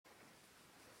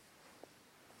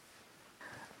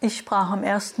Ich sprach am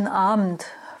ersten Abend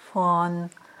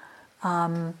von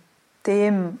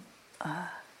dem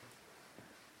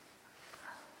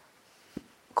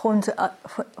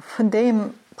von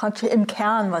dem praktisch im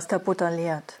Kern, was der Buddha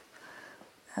lehrt.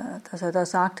 Dass er da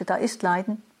sagte, da ist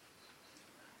Leiden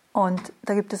und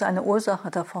da gibt es eine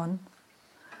Ursache davon.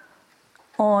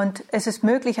 Und es ist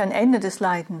möglich, ein Ende des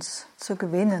Leidens zu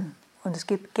gewinnen und es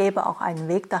gäbe auch einen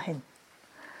Weg dahin.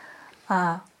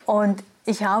 Und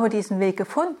ich habe diesen Weg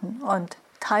gefunden und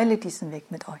teile diesen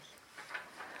Weg mit euch.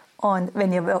 Und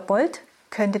wenn ihr wollt,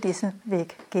 könnt ihr diesen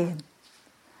Weg gehen.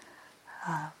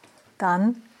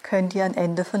 Dann könnt ihr ein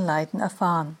Ende von Leiden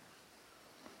erfahren.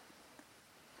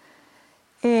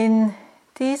 In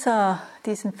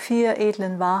diesen 4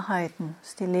 edlen Wahrheiten, das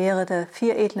ist die Lehre der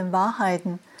 4 edlen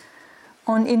Wahrheiten,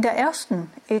 und in der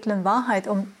ersten edlen Wahrheit,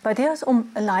 bei der es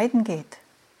um Leiden geht,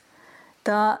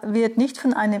 da wird nicht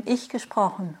von einem Ich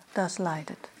gesprochen, das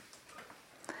leidet,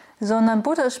 sondern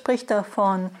Buddha spricht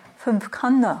davon 5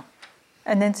 Khandha.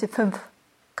 Er nennt sie 5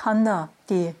 Khandha,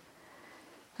 die,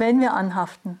 wenn wir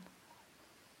anhaften,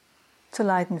 zu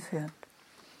Leiden führen.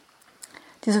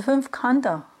 Diese 5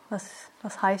 Khandha,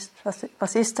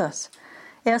 was ist das?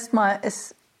 Erstmal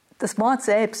ist das Wort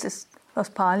selbst ist aus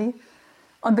Pali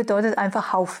und bedeutet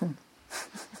einfach Haufen.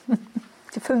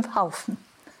 Die 5 Haufen.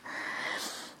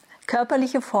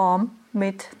 Körperliche Form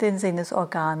mit den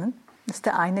Sinnesorganen. Das ist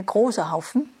der eine große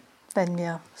Haufen, wenn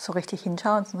wir so richtig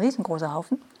hinschauen, ist ein riesengroßer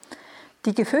Haufen.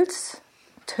 Die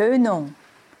Gefühlstönung,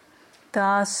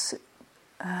 das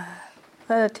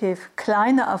relativ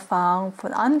kleine Erfahrung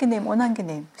von angenehm,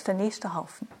 unangenehm, ist der nächste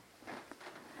Haufen.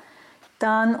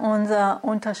 Dann unser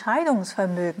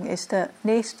Unterscheidungsvermögen ist der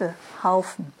nächste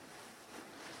Haufen.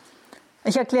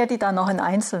 Ich erkläre die dann noch in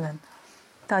Einzelnen.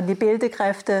 Dann die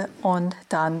Bildekräfte und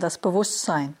dann das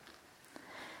Bewusstsein.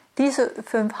 Diese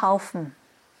 5 Haufen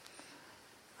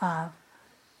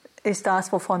ist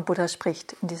das, wovon Buddha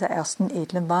spricht in dieser ersten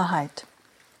edlen Wahrheit.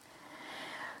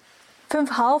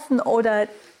 5 Haufen oder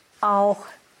auch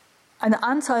eine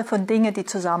Anzahl von Dingen, die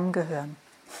zusammengehören.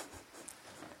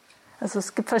 Also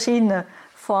es gibt verschiedene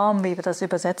Formen, wie wir das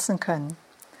übersetzen können.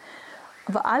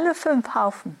 Aber alle 5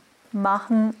 Haufen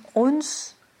machen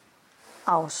uns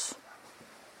aus.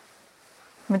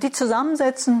 Wenn wir die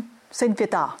zusammensetzen, sind wir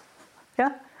da.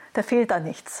 Ja? Da fehlt da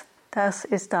nichts. Das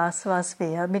ist das, was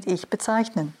wir mit Ich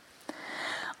bezeichnen.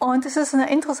 Und es ist eine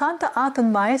interessante Art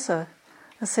und Weise,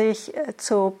 sich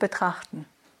zu betrachten.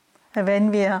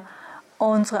 Wenn wir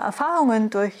unsere Erfahrungen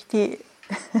durch die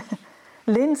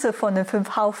Linse von den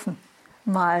 5 Haufen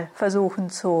mal versuchen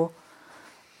zu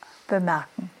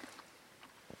bemerken.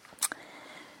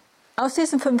 Aus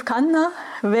diesen 5 Khandha,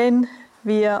 wenn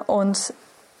wir uns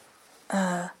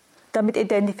damit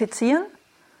identifizieren,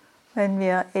 wenn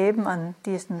wir eben an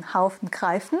diesen Haufen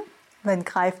greifen, wenn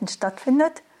Greifen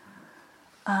stattfindet,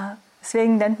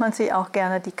 deswegen nennt man sie auch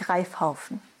gerne die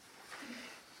Greifhaufen.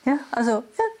 Ja, also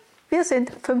ja, wir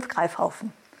sind 5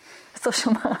 Greifhaufen. Ist doch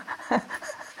schon mal.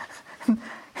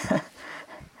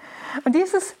 Und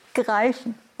dieses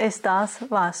Greifen ist das,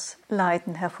 was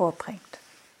Leiden hervorbringt.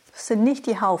 Es sind nicht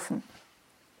die Haufen,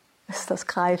 es ist das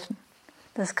Greifen.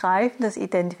 Das Greifen, das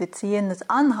Identifizieren, das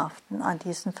Anhaften an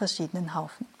diesen verschiedenen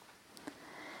Haufen.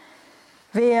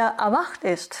 Wer erwacht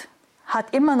ist,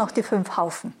 hat immer noch die 5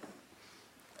 Haufen,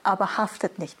 aber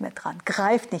haftet nicht mehr dran,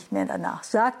 greift nicht mehr danach,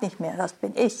 sagt nicht mehr, das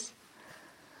bin ich.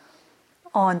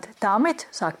 Und damit,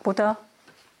 sagt Buddha,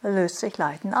 löst sich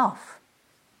Leiden auf.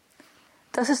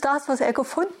 Das ist das, was er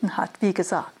gefunden hat, wie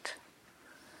gesagt.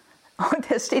 Und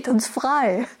es steht uns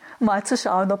frei, mal zu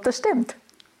schauen, ob das stimmt.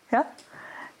 Ja?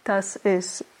 Das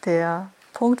ist der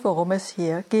Punkt, worum es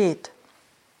hier geht.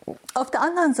 Auf der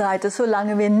anderen Seite,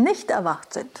 solange wir nicht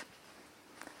erwacht sind,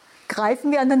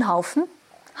 greifen wir an den Haufen,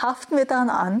 haften wir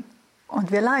daran an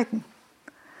und wir leiden.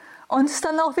 Und es ist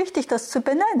dann auch wichtig, das zu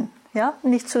benennen. Ja?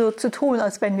 Nicht so zu tun,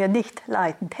 als wenn wir nicht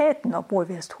leiden täten, obwohl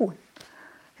wir es tun.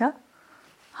 Ja?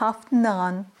 Haften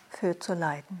daran führt zu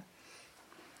Leiden.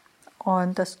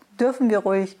 Und das dürfen wir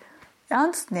ruhig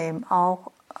ernst nehmen,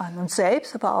 auch an uns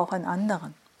selbst, aber auch an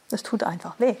anderen. Das tut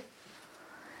einfach weh.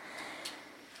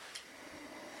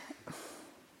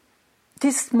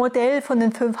 Dieses Modell von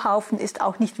den 5 Haufen ist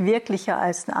auch nicht wirklicher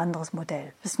als ein anderes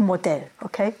Modell. Das ist ein Modell,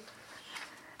 okay?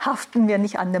 Haften wir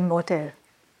nicht an dem Modell.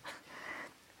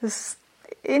 Das ist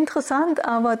interessant,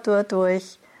 aber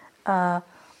dadurch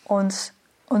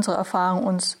unsere Erfahrung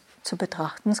uns zu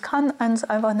betrachten. Es kann uns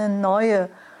einfach eine neue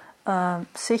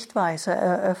Sichtweise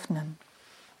eröffnen.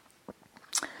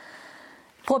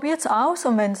 Probiert es aus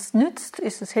und wenn es nützt,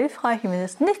 ist es hilfreich. Und wenn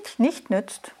es nicht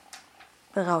nützt,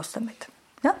 raus damit.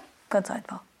 Ja, ganz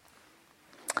einfach.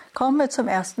 Kommen wir zum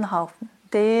ersten Haufen.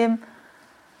 dem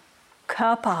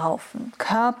Körperhaufen,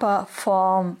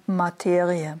 Körperform,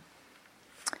 Materie.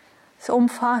 Es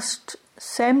umfasst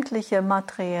sämtliche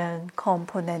materiellen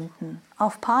Komponenten,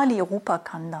 auf Pali Rupa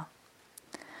Khandha.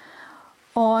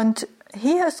 Und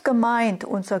hier ist gemeint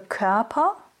unser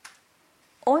Körper,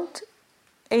 und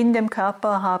in dem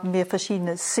Körper haben wir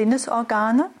verschiedene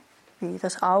Sinnesorgane, wie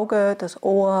das Auge, das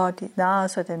Ohr, die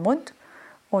Nase, den Mund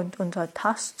und unser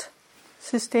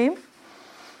Tastsystem.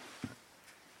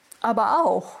 Aber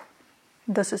auch,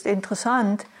 das ist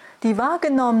interessant, die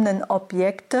wahrgenommenen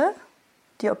Objekte,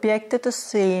 die Objekte des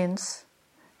Sehens,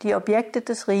 die Objekte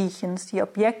des Riechens, die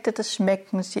Objekte des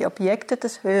Schmeckens, die Objekte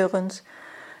des Hörens,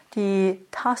 die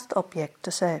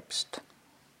Tastobjekte selbst.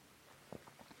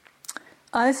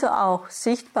 Also auch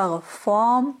sichtbare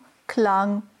Form,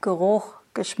 Klang, Geruch,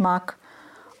 Geschmack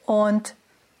und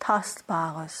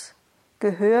Tastbares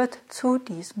gehört zu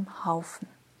diesem Haufen.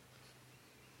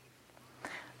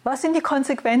 Was sind die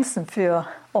Konsequenzen für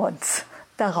uns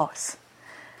daraus?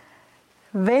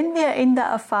 Wenn wir in der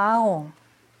Erfahrung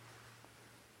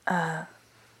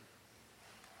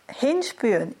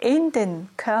hinspüren in den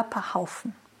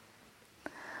Körperhaufen,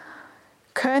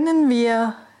 können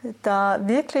wir da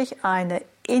wirklich eine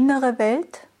innere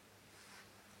Welt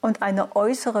und eine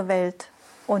äußere Welt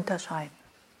unterscheiden.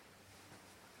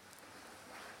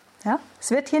 Ja? Es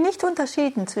wird hier nicht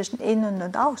unterschieden zwischen innen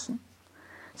und außen.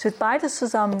 Es wird beides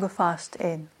zusammengefasst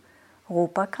in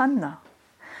Rupa Khandha.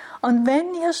 Und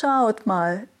wenn ihr schaut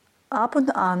mal ab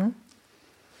und an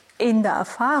in der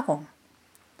Erfahrung,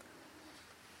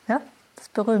 ja, das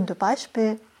berühmte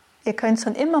Beispiel, ihr könnt es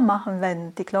dann immer machen,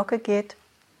 wenn die Glocke geht,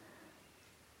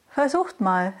 versucht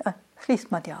mal,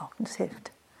 schließt mal die Augen, das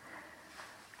hilft.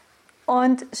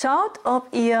 Und schaut,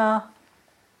 ob ihr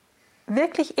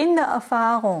wirklich in der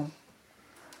Erfahrung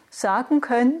sagen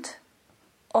könnt,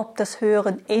 ob das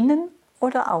Hören innen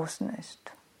oder außen ist.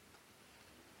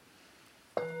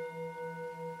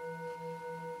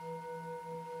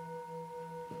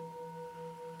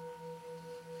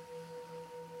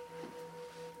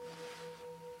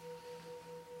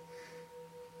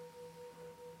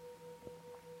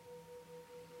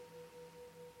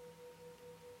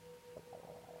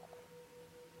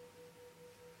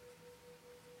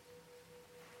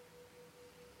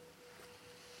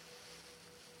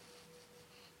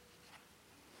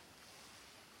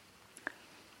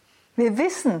 Wir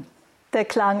wissen, der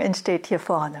Klang entsteht hier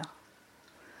vorne.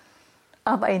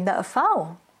 Aber in der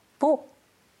Erfahrung, wo?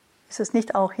 Ist es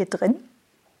nicht auch hier drin?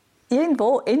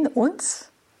 Irgendwo in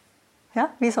uns? Ja,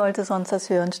 wie sollte sonst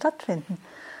das Hören stattfinden?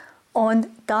 Und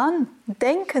dann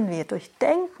denken wir, durch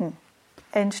Denken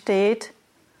entsteht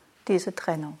diese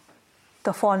Trennung.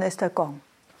 Da vorne ist der Gong.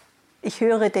 Ich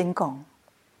höre den Gong.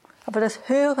 Aber das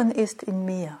Hören ist in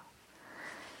mir.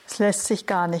 Es lässt sich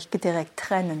gar nicht direkt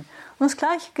trennen. Und das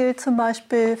Gleiche gilt zum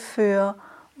Beispiel für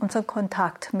unseren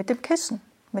Kontakt mit dem Kissen,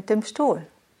 mit dem Stuhl.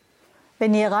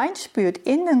 Wenn ihr reinspürt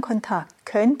in den Kontakt,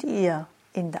 könnt ihr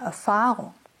in der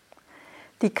Erfahrung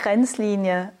die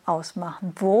Grenzlinie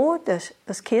ausmachen, wo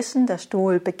das Kissen, der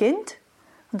Stuhl beginnt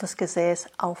und das Gesäß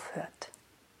aufhört.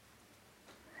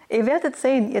 Ihr werdet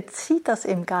sehen, ihr zieht das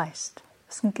im Geist.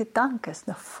 Das ist ein Gedanke, das ist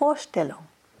eine Vorstellung.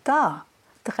 Da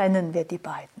trennen wir die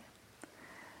beiden.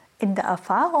 In der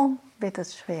Erfahrung wird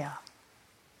es schwer.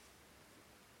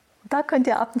 Und da könnt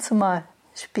ihr ab und zu mal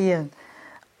spielen.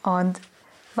 Und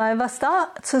weil was da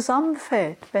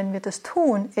zusammenfällt, wenn wir das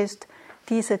tun, ist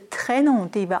diese Trennung,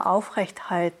 die wir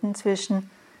aufrechthalten zwischen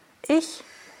ich,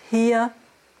 hier,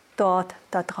 dort,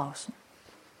 da draußen.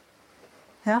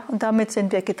 Ja, und damit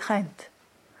sind wir getrennt,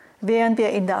 während wir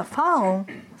in der Erfahrung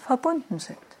verbunden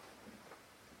sind.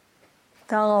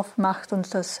 Darauf macht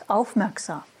uns das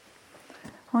aufmerksam.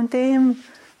 Und dem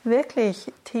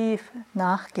wirklich tief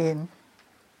nachgehen.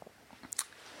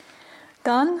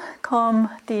 Dann kommen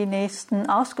die nächsten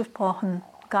ausgesprochen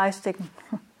geistigen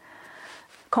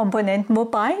Komponenten,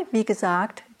 wobei, wie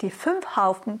gesagt, die 5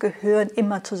 Haufen gehören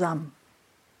immer zusammen.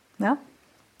 Ja?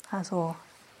 Also,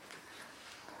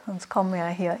 sonst kommen wir ja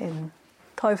hier in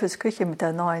Teufels Küche mit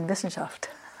der neuen Wissenschaft.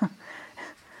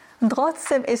 Und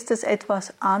trotzdem ist es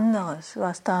etwas anderes,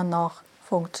 was da noch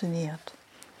funktioniert.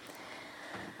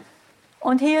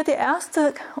 Und hier die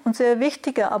erste und sehr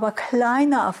wichtige, aber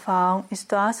kleine Erfahrung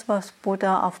ist das, was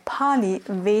Buddha auf Pali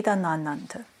Vedana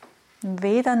nannte.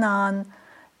 Vedanan,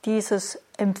 dieses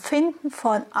Empfinden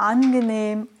von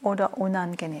angenehm oder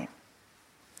unangenehm.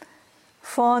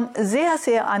 Von sehr,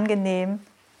 sehr angenehm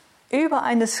über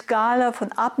eine Skala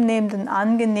von abnehmenden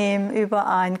angenehm, über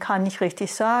ein kann ich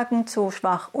richtig sagen, zu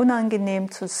schwach unangenehm,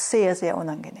 zu sehr, sehr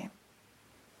unangenehm.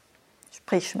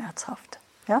 Sprich schmerzhaft.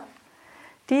 Ja?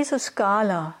 Diese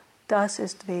Skala, Das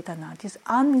ist Vedana, dieses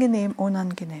angenehm,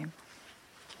 unangenehm.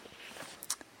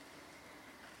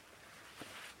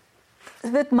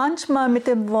 Es wird manchmal mit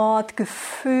dem Wort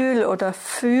Gefühl oder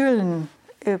Fühlen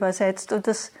übersetzt und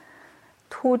das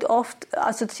tut oft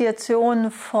Assoziationen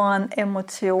von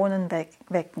Emotionen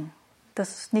wecken. Das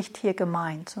ist nicht hier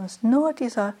gemeint, sondern es ist nur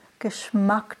dieser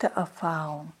Geschmack der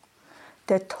Erfahrung.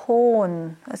 Der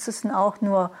Ton, es sind auch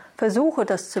nur Versuche,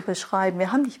 das zu beschreiben.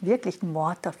 Wir haben nicht wirklich ein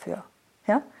Wort dafür.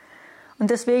 Ja? Und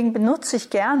deswegen benutze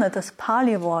ich gerne das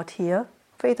Pali-Wort hier,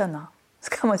 Vedana. Das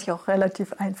kann man sich auch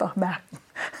relativ einfach merken.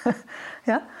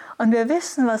 Ja? Und wir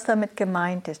wissen, was damit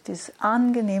gemeint ist, dieses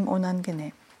angenehm,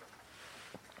 unangenehm.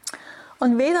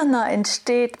 Und Vedana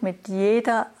entsteht mit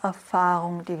jeder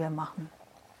Erfahrung, die wir machen.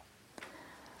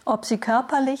 Ob sie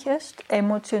körperlich ist,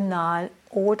 emotional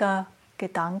oder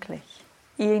gedanklich,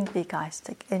 irgendwie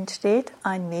geistig, entsteht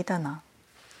ein Vedana.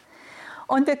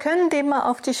 Und wir können dem mal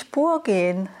auf die Spur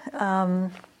gehen,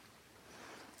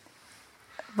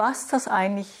 was das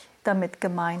eigentlich damit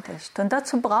gemeint ist. Und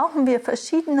dazu brauchen wir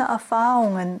verschiedene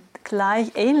Erfahrungen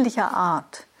gleich ähnlicher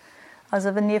Art.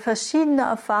 Also wenn ihr verschiedene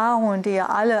Erfahrungen, die ihr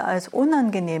alle als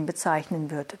unangenehm bezeichnen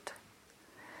würdet,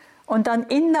 und dann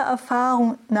in der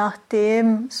Erfahrung nach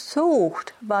dem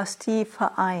sucht, was die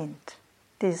vereint,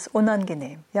 dieses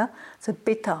Unangenehm, ja, also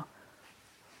bitter,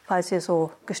 falls ihr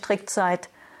so gestrickt seid,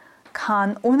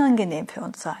 kann unangenehm für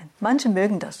uns sein. Manche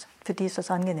mögen das, für die ist das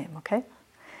angenehm, okay?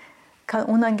 Kann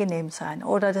unangenehm sein.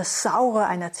 Oder das Saure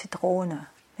einer Zitrone,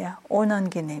 ja,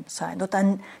 unangenehm sein. Oder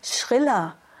ein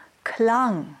schriller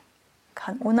Klang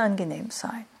kann unangenehm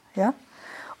sein, ja?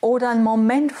 Oder ein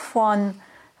Moment von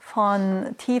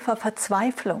tiefer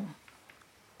Verzweiflung,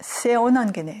 sehr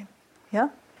unangenehm, ja?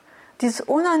 Dieses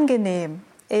Unangenehm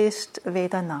ist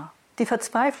Vedana. Die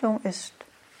Verzweiflung ist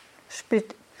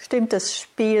bestimmtes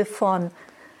Spiel von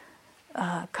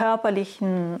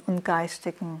körperlichen und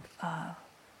geistigen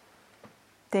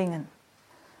Dingen.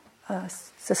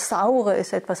 Das Saure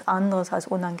ist etwas anderes als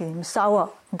unangenehm.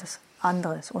 Sauer und das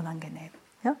andere ist unangenehm.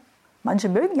 Ja? Manche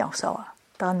mögen ja auch sauer.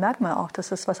 Daran merkt man auch,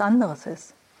 dass es was anderes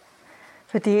ist.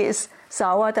 Für die ist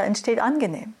sauer, da entsteht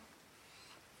angenehm.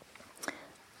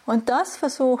 Und das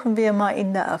versuchen wir mal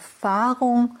in der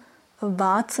Erfahrung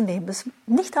wahrzunehmen. Das ist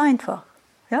nicht einfach.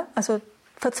 Ja? Also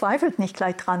verzweifelt nicht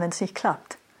gleich dran, wenn es nicht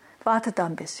klappt. Wartet da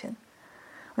ein bisschen.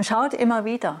 Und schaut immer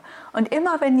wieder. Und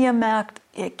immer wenn ihr merkt,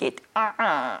 ihr geht,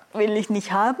 will ich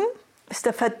nicht haben, ist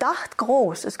der Verdacht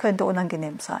groß, es könnte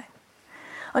unangenehm sein.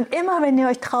 Und immer wenn ihr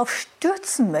euch drauf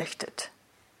stürzen möchtet,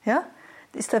 ja,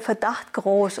 ist der Verdacht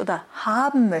groß oder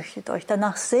haben möchtet, euch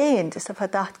danach sehnt, ist der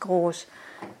Verdacht groß,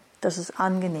 dass es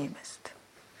angenehm ist.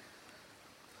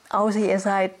 Außer ihr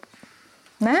seid,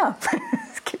 naja,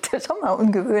 es gibt ja schon mal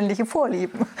ungewöhnliche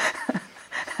Vorlieben.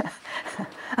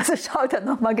 Also schaut da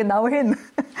nochmal genau hin.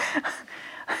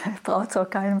 Braucht es auch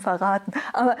keinem verraten.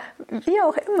 Aber wie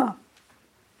auch immer,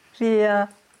 wir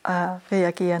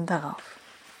reagieren darauf.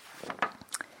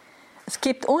 Es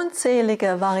gibt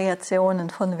unzählige Variationen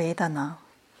von Vedana.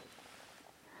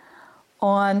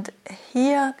 Und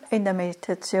hier in der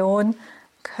Meditation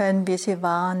können wir sie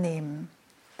wahrnehmen.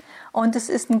 Und es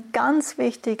ist eine ganz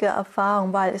wichtige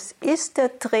Erfahrung, weil es ist der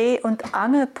Dreh- und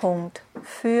Angelpunkt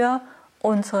für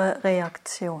unsere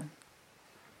Reaktion.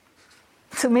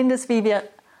 Zumindest wie wir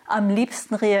am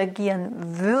liebsten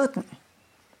reagieren würden.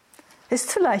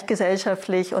 Ist vielleicht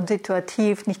gesellschaftlich und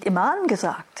situativ nicht immer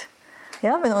angesagt.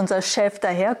 Ja, wenn unser Chef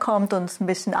daherkommt und uns ein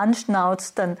bisschen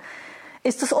anschnauzt, dann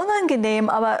ist es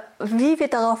unangenehm, aber wie wir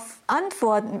darauf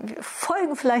antworten, wir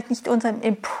folgen vielleicht nicht unserem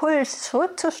Impuls,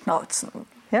 zurückzuschnauzen.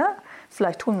 Ja?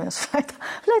 Vielleicht tun wir es,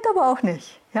 vielleicht aber auch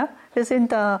nicht. Ja? Wir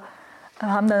sind da,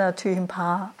 haben da natürlich ein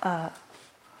paar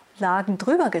Lagen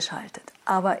drüber geschaltet.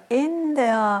 Aber in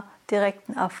der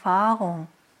direkten Erfahrung,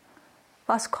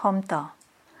 was kommt da?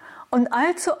 Und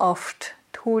allzu oft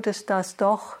tut es das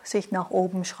doch, sich nach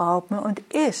oben schrauben und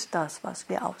ist das, was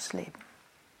wir ausleben.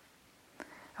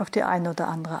 Auf die eine oder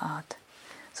andere Art.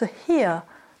 So hier,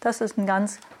 das ist eine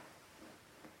ganz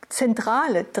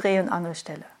zentrale Dreh- und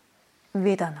Angelstelle.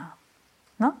 Vedana.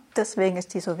 Ne? Deswegen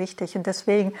ist die so wichtig und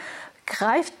deswegen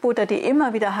greift Buddha die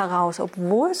immer wieder heraus,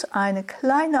 obwohl es eine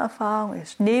kleine Erfahrung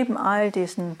ist, neben all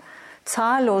diesen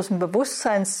zahllosen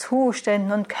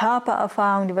Bewusstseinszuständen und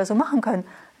Körpererfahrungen, die wir so machen können.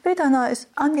 Vedana ist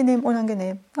angenehm,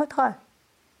 unangenehm, neutral.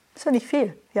 Ist ja nicht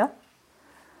viel, ja?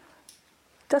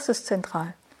 Das ist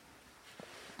zentral.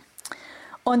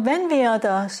 Und wenn wir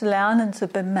das lernen zu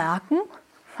bemerken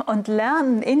und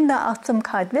lernen in der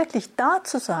Achtsamkeit wirklich da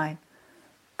zu sein,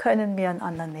 können wir einen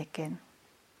anderen Weg gehen.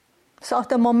 Das ist auch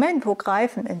der Moment, wo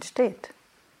Greifen entsteht.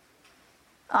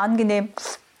 Angenehm,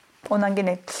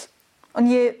 unangenehm. Und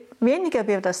je weniger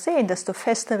wir das sehen, desto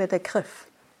fester wird der Griff.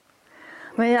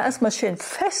 Wenn er erstmal schön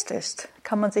fest ist,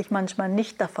 kann man sich manchmal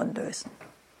nicht davon lösen.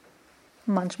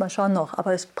 Manchmal schon noch,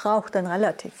 aber es braucht dann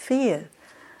relativ viel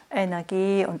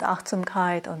Energie und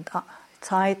Achtsamkeit und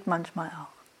Zeit manchmal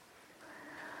auch.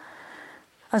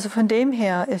 Also von dem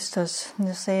her ist das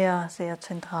eine sehr, sehr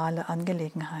zentrale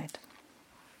Angelegenheit.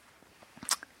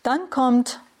 Dann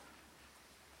kommt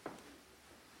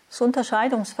das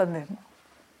Unterscheidungsvermögen,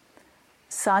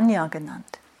 Sanya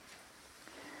genannt.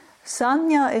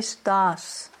 Sanya ist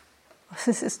das.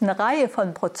 Es ist eine Reihe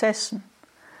von Prozessen,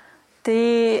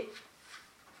 die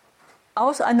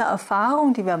aus einer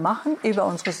Erfahrung, die wir machen, über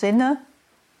unsere Sinne,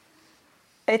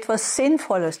 etwas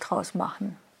Sinnvolles draus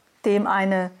machen, dem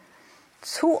eine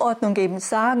Zuordnung geben,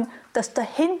 sagen, dass da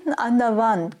hinten an der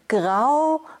Wand,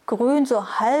 grau, grün,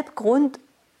 so halbgrund,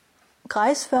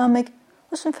 kreisförmig,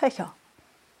 das ist ein Fächer.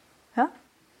 Ja?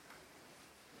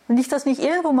 Wenn ich das nicht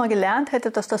irgendwo mal gelernt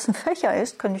hätte, dass das ein Fächer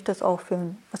ist, könnte ich das auch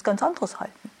für was ganz anderes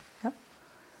halten. Ja?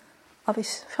 Aber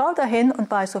ich schaue dahin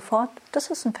und weiß sofort, das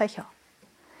ist ein Fächer.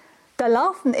 Da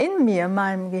laufen in mir,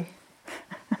 meinem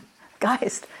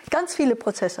Geist, ganz viele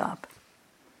Prozesse ab.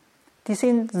 Die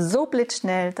sind so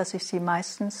blitzschnell, dass ich sie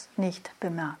meistens nicht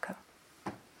bemerke.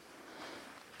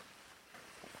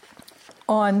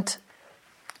 Und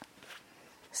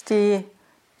das ist die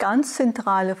ganz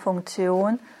zentrale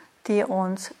Funktion, die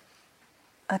uns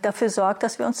dafür sorgt,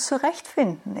 dass wir uns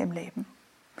zurechtfinden im Leben.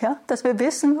 Ja? Dass wir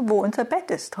wissen, wo unser Bett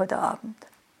ist heute Abend.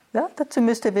 Ja? Dazu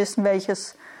müsst ihr wissen,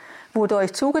 welches wurde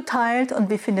euch zugeteilt und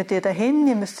wie findet ihr dahin.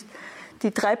 Ihr müsst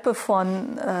die Treppe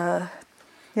von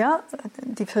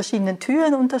die verschiedenen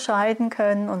Türen unterscheiden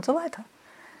können und so weiter.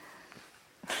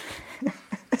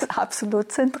 Das ist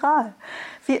absolut zentral.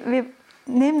 Wir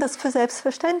nehmen das für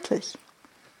selbstverständlich.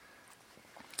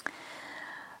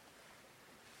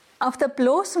 Auf der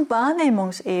bloßen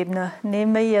Wahrnehmungsebene,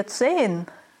 nehmen wir jetzt sehen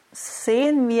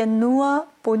wir nur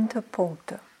bunte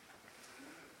Punkte.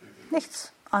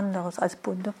 Nichts anderes als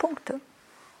bunte Punkte.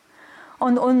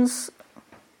 Und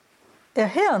ihr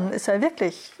Hirn ist ja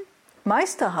wirklich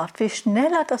meisterhaft, wie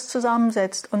schnell er das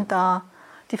zusammensetzt und da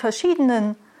die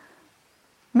verschiedenen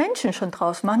Menschen schon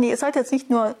draus machen. Ihr seid jetzt nicht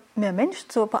nur mehr Menschen,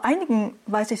 so bei einigen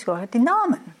weiß ich sogar die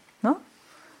Namen. Ne?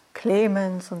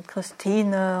 Clemens und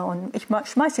Christine und ich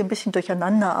schmeiße sie ein bisschen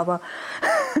durcheinander, aber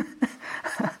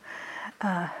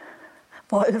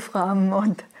Wolfram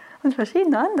und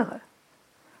verschiedene andere.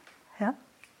 Ja?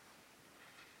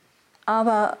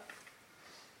 Aber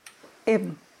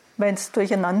eben, wenn es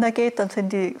durcheinander geht, dann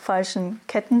sind die falschen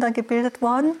Ketten da gebildet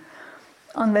worden.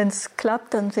 Und wenn es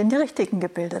klappt, dann sind die richtigen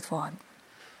gebildet worden.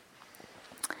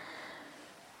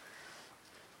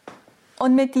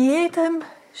 Und mit jedem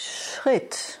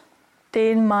Schritt,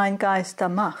 den mein Geist da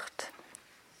macht,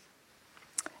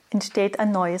 entsteht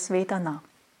ein neues Vedana.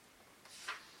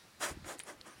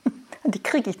 Und die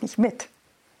kriege ich nicht mit.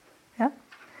 Ja?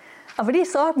 Aber die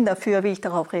sorgen dafür, wie ich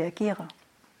darauf reagiere.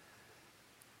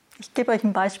 Ich gebe euch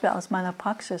ein Beispiel aus meiner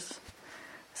Praxis.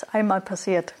 Das ist einmal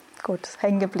passiert. Gut, ist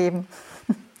hängen geblieben.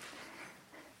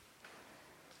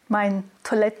 Mein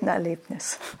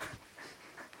Toilettenerlebnis.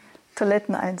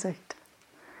 Toiletteneinsicht.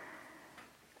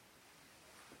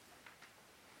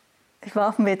 Ich war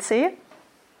auf dem WC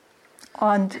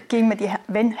und ging mir die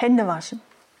Hände waschen.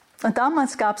 Und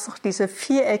damals gab es noch diese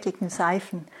viereckigen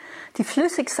Seifen. Die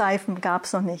Flüssigseifen gab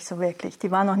es noch nicht so wirklich. Die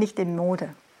waren noch nicht in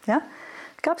Mode. Ja?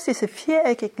 Gab es diese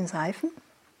viereckigen Seifen.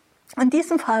 In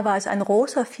diesem Fall war es ein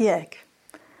rosa Viereck.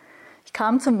 Ich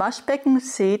kam zum Waschbecken,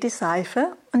 sehe die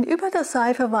Seife und über der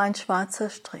Seife war ein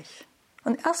schwarzer Strich.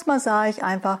 Und erstmal sah ich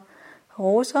einfach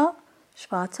rosa,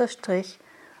 schwarzer Strich.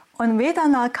 Und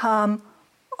Vedana kam,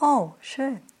 oh,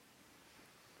 schön.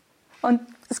 Und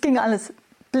es ging alles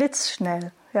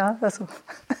blitzschnell. Ja, also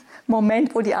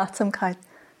Moment, wo die Achtsamkeit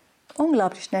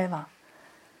unglaublich schnell war.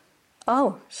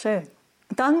 Oh, schön.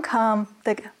 Dann kam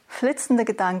der flitzende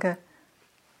Gedanke,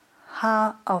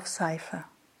 Haar auf Seife.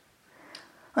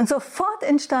 Und sofort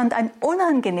entstand ein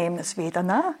unangenehmes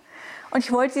Vedana und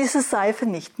ich wollte diese Seife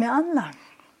nicht mehr anlangen.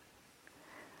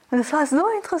 Und es war so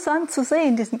interessant zu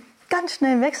sehen, diesen ganz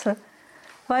schnellen Wechsel,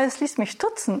 weil es ließ mich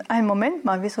stutzen. Einen Moment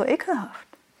mal, wie so ekelhaft.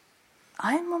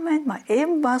 Einen Moment mal,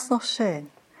 eben war es noch schön.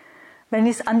 Wenn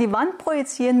ich es an die Wand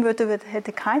projizieren würde,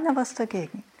 hätte keiner was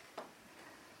dagegen.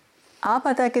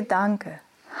 Aber der Gedanke,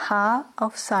 Haar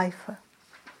auf Seife,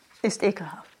 ist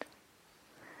ekelhaft.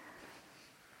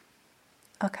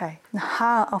 Okay, ein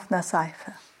Haar auf einer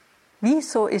Seife.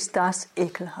 Wieso ist das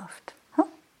ekelhaft?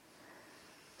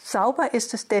 Sauber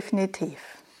ist es definitiv.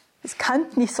 Es kann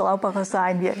nicht sauberer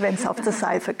sein, wie wenn es auf der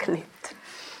Seife klebt.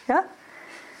 Ja?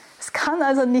 Es kann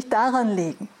also nicht daran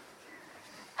liegen.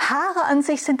 Haare an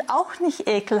sich sind auch nicht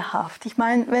ekelhaft. Ich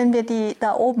meine, wenn wir die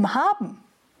da oben haben,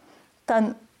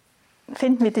 dann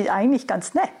finden wir die eigentlich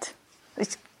ganz nett.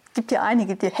 Es gibt ja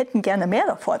einige, die hätten gerne mehr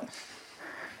davon.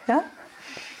 Ja?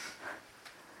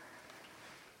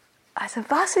 Also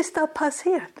was ist da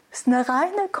passiert? Es ist eine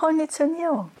reine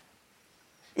Konditionierung.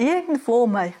 Irgendwo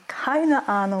mal, keine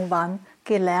Ahnung wann,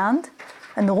 gelernt,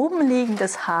 ein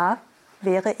rumliegendes Haar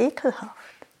wäre ekelhaft.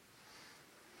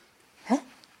 Hä?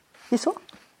 Wieso?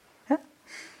 Ja?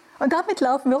 Und damit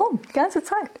laufen wir rum, die ganze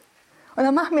Zeit. Und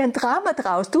dann machen wir ein Drama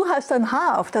draus. Du hast dein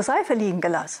Haar auf der Seife liegen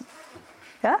gelassen.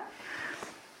 Ja?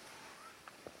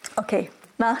 Okay,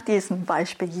 nach diesem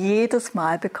Beispiel, jedes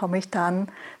Mal bekomme ich dann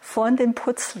von den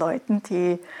Putzleuten,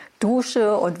 die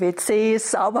Dusche und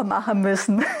WCs sauber machen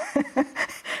müssen,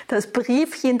 das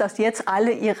Briefchen, dass jetzt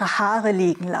alle ihre Haare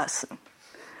liegen lassen.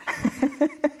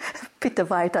 Bitte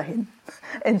weiterhin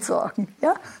entsorgen,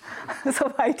 ja?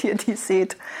 Soweit ihr die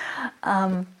seht.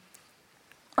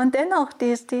 Und dennoch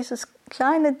dieses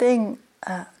kleine Ding,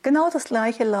 genau das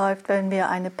Gleiche läuft, wenn wir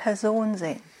eine Person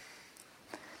sehen.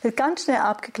 Wird ganz schnell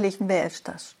abgeglichen, wer ist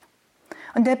das?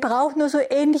 Und der braucht nur so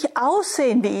ähnlich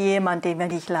aussehen wie jemand, den wir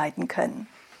nicht leiden können.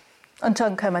 Und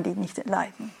schon können wir die nicht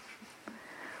leiden.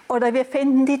 Oder wir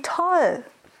finden die toll.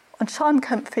 Und schon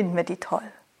finden wir die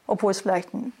toll. Obwohl es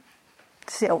vielleicht eine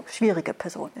sehr schwierige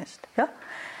Person ist. Ja?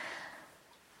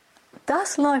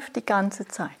 Das läuft die ganze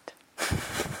Zeit.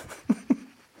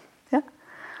 Ja?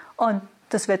 Und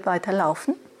das wird weiter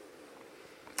laufen.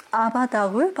 Aber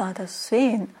darüber, das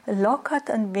Sehen, lockert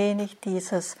ein wenig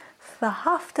dieses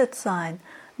Verhaftetsein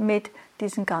mit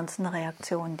diesen ganzen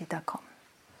Reaktionen, die da kommen.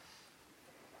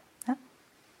 Ja?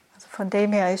 Also von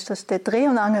dem her ist das der Dreh-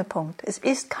 und Angelpunkt. Es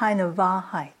ist keine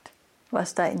Wahrheit,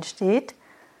 was da entsteht.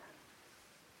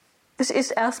 Es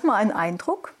ist erstmal ein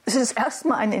Eindruck, es ist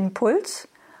erstmal ein Impuls.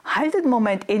 Haltet einen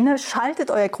Moment inne,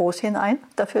 schaltet euer Großhirn ein,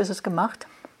 dafür ist es gemacht,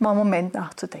 mal einen Moment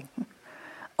nachzudenken,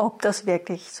 ob das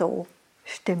wirklich so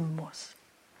stimmen muss.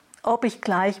 Ob ich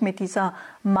gleich mit dieser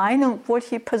Meinung, obwohl ich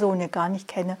die Person ja gar nicht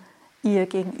kenne, ihr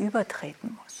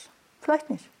gegenübertreten muss. Vielleicht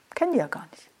nicht, kenne die ja gar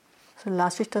nicht. So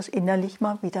lasse ich das innerlich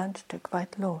mal wieder ein Stück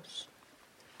weit los.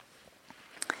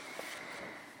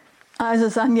 Also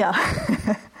Sanja,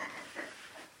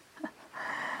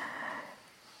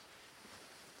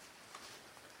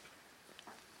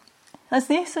 als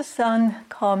nächstes dann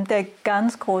kommt der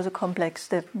ganz große Komplex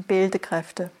der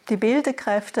Bildekräfte. Die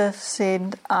Bildekräfte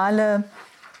sind alle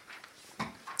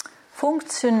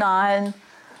funktionalen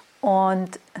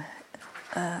und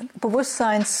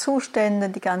Bewusstseinszustände,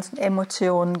 die ganzen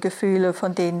Emotionen, Gefühle,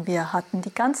 von denen wir hatten,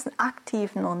 die ganzen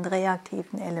aktiven und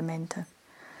reaktiven Elemente.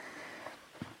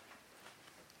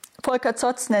 Volker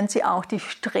Zotz nennt sie auch die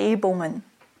Strebungen.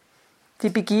 Die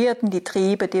Begierden, die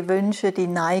Triebe, die Wünsche, die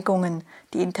Neigungen,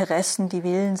 die Interessen, die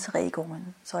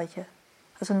Willensregungen, solche.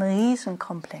 Also ein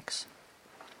Riesenkomplex.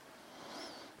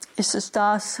 Ist es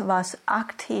das, was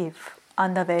aktiv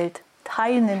an der Welt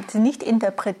teilnimmt, sie nicht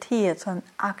interpretiert, sondern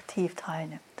aktiv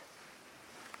teilnimmt?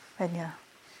 Wenn ja.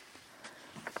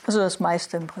 Also das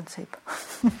meiste im Prinzip.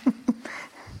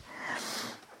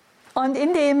 Und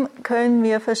in dem können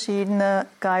wir verschiedene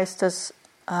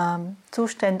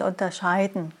Geisteszustände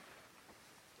unterscheiden.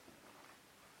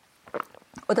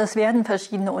 Oder es werden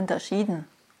verschiedene unterschieden.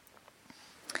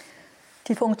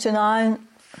 Die funktionalen,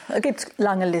 da gibt es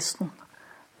lange Listen.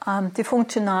 Die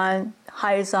funktionalen,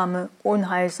 heilsame,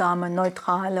 unheilsame,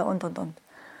 neutrale und.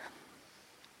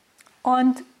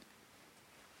 Und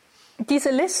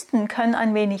diese Listen können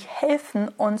ein wenig helfen,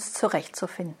 uns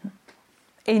zurechtzufinden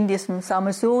in diesem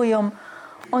Sammelsurium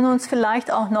und uns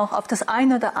vielleicht auch noch auf das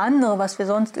eine oder andere, was wir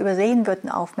sonst übersehen würden,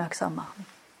 aufmerksam machen.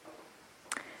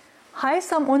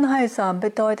 Heilsam, unheilsam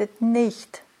bedeutet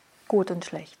nicht gut und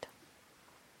schlecht.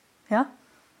 Ja?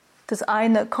 Das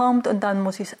eine kommt und dann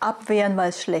muss ich es abwehren, weil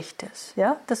es schlecht ist.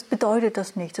 Ja? Das bedeutet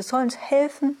das nicht. Es soll uns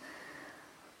helfen,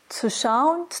 zu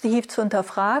schauen, tief zu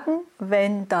hinterfragen,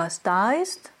 wenn das da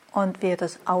ist und wir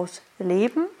das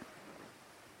ausleben,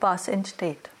 was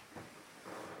entsteht.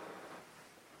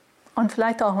 Und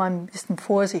vielleicht auch mal ein bisschen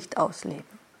Vorsicht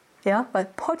ausleben. Ja? Weil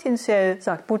potenziell,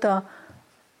 sagt Buddha,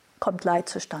 kommt Leid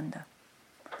zustande.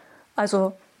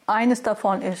 Also eines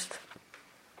davon ist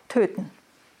töten.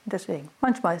 Deswegen,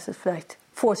 manchmal ist es vielleicht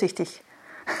vorsichtig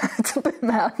zu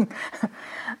bemerken,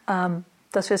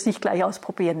 dass wir es nicht gleich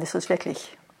ausprobieren. Das ist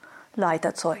wirklich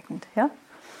leiderzeugend. Ja?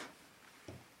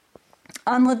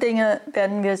 Andere Dinge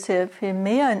werden wir sehr viel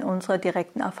mehr in unserer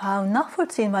direkten Erfahrung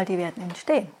nachvollziehen, weil die werden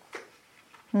entstehen.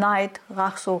 Neid,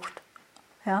 Rachsucht,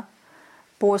 ja?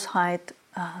 Bosheit,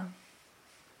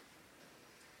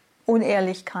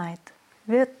 Unehrlichkeit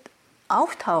wird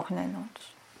auftauchen in uns.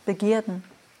 Begierden.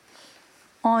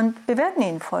 Und wir werden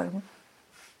ihnen folgen.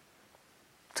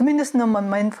 Zumindest in einem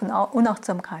Moment von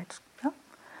Unachtsamkeit. Ja?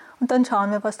 Und dann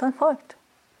schauen wir, was dann folgt.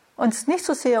 Und es ist nicht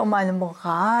so sehr, um eine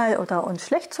Moral oder uns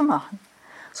schlecht zu machen,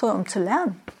 sondern um zu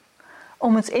lernen.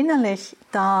 Um uns innerlich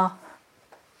da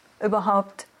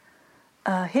überhaupt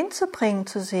hinzubringen,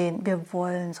 zu sehen, wir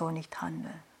wollen so nicht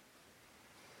handeln.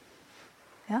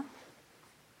 Ja?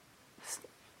 Es ist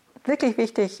wirklich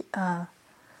wichtig,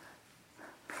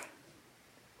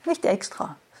 nicht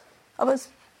extra, aber es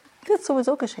wird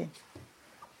sowieso geschehen.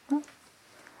 Ja?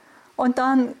 Und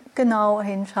dann genau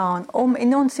hinschauen, um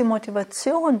in uns die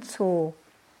Motivation zu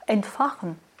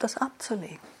entfachen, das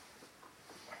abzulegen.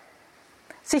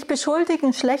 Sich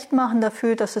beschuldigen, schlecht machen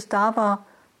dafür, dass es da war,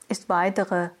 ist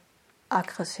weitere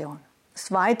Aggression,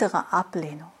 ist weitere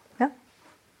Ablehnung. Ja?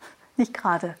 Nicht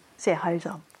gerade sehr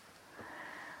heilsam.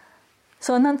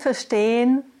 Sondern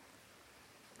verstehen,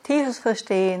 tiefes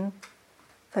Verstehen,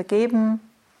 vergeben,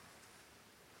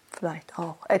 vielleicht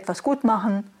auch etwas gut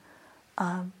machen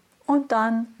und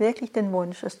dann wirklich den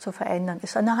Wunsch, es zu verändern,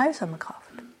 ist eine heilsame Kraft.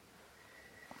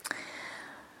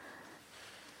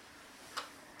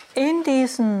 In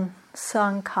diesen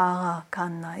Sankhara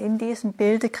Khandha, in diesen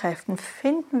Bildekräften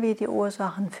finden wir die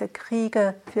Ursachen für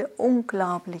Kriege, für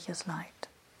unglaubliches Leid,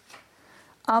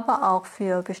 aber auch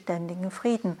für beständigen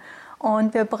Frieden.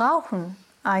 Und wir brauchen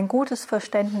ein gutes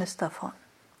Verständnis davon.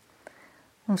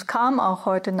 Uns kam auch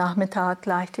heute Nachmittag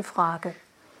gleich die Frage,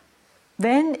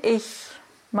 wenn ich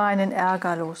meinen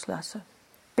Ärger loslasse,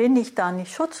 bin ich da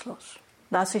nicht schutzlos?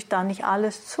 Lasse ich da nicht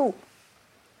alles zu?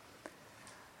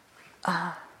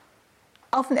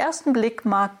 Auf den ersten Blick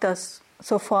mag das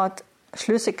sofort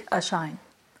schlüssig erscheinen.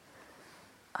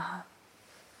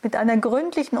 Mit einer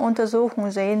gründlichen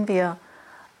Untersuchung sehen wir,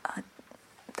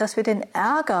 dass wir den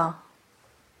Ärger,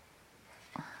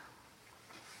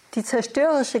 die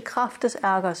zerstörerische Kraft des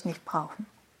Ärgers nicht brauchen,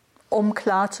 um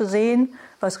klar zu sehen,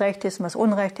 was Recht ist und was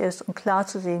Unrecht ist, um klar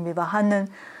zu sehen, wie wir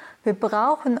handeln. Wir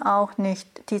brauchen auch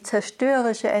nicht die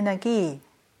zerstörerische Energie.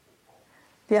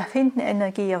 Wir finden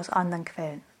Energie aus anderen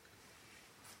Quellen.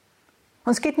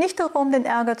 Und es geht nicht darum, den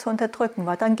Ärger zu unterdrücken,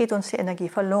 weil dann geht uns die Energie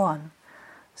verloren.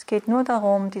 Es geht nur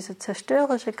darum, diese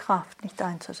zerstörerische Kraft nicht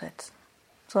einzusetzen,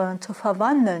 sondern zu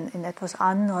verwandeln in etwas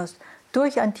anderes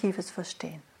durch ein tiefes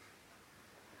Verstehen.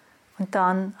 Und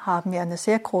dann haben wir eine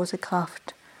sehr große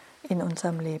Kraft in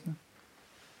unserem Leben.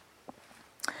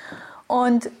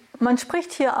 Und man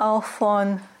spricht hier auch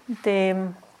von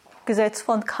dem Gesetz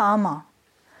von Karma.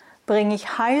 Bringe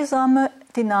ich heilsame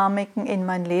Dynamiken in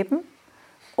mein Leben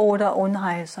oder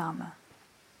unheilsame?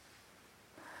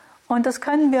 Und das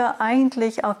können wir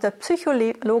eigentlich auf der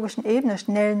psychologischen Ebene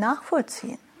schnell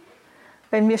nachvollziehen.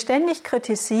 Wenn wir ständig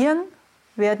kritisieren,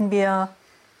 werden wir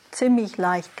ziemlich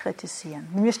leicht kritisieren.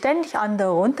 Wenn wir ständig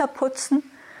andere runterputzen,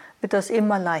 wird das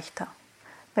immer leichter.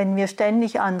 Wenn wir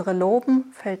ständig andere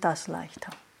loben, fällt das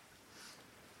leichter.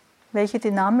 Welche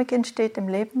Dynamik entsteht im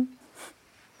Leben?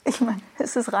 Ich meine,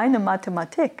 es ist reine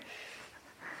Mathematik.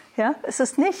 Ja, es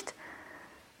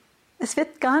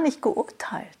wird gar nicht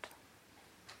geurteilt.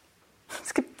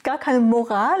 Es gibt gar keine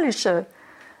moralische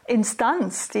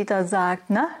Instanz, die da sagt,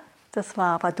 na, das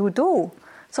war aber du,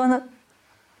 sondern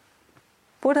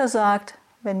Buddha sagt,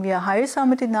 wenn wir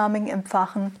heilsame Dynamiken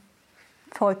empfachen,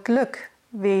 folgt Glück,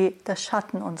 wie der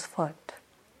Schatten uns folgt.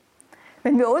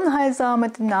 Wenn wir unheilsame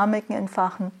Dynamiken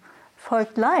entfachen,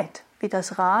 folgt Leid, wie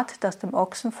das Rad, das dem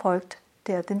Ochsen folgt,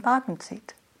 der den Wagen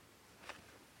zieht.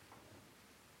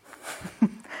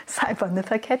 Es ist einfach eine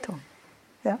Verkettung.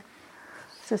 Ja?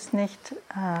 Es ist nicht.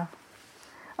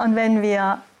 Und wenn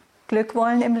wir Glück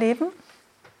wollen im Leben,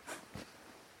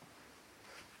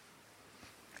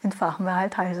 entfachen wir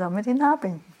halt heilsame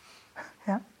Dynamiken.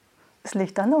 Ja? Es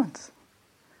liegt an uns.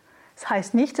 Das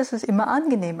heißt nicht, dass es immer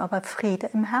angenehm, aber Friede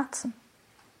im Herzen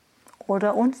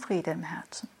oder Unfriede im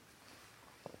Herzen.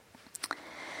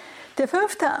 Der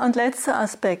fünfte und letzte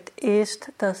Aspekt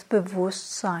ist das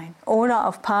Bewusstsein oder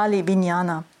auf Pali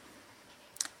Vijnana.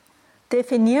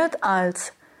 Definiert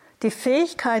als die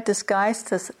Fähigkeit des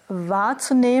Geistes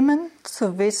wahrzunehmen,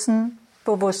 zu wissen,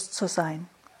 bewusst zu sein.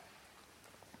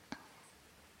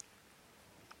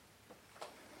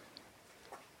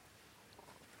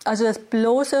 Also das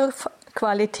bloße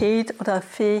Qualität oder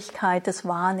Fähigkeit des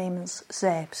Wahrnehmens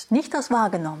selbst, nicht das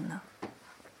Wahrgenommene.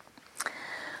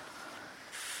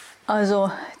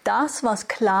 Also das, was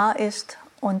klar ist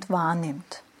und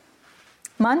wahrnimmt.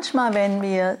 Manchmal, wenn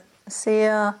wir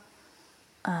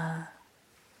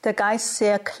der Geist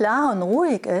sehr klar und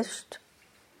ruhig ist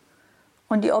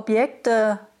und die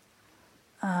Objekte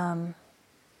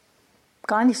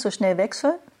gar nicht so schnell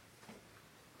wechseln,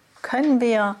 können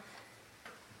wir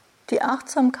die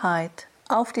Achtsamkeit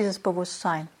auf dieses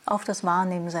Bewusstsein, auf das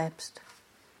Wahrnehmen selbst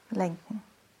lenken.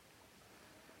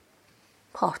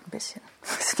 Braucht ein bisschen.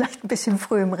 Ist vielleicht ein bisschen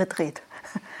früh im Retreat.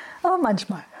 Aber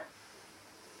manchmal.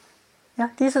 Ja,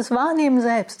 dieses Wahrnehmen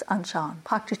selbst anschauen,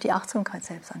 praktisch die Achtsamkeit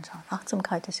selbst anschauen.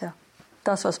 Achtsamkeit ist ja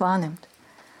das, was wahrnimmt.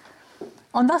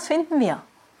 Und was finden wir?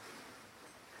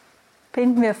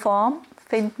 Finden wir Form?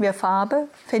 Finden wir Farbe?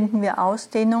 Finden wir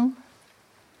Ausdehnung?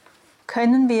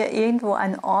 Können wir irgendwo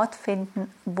einen Ort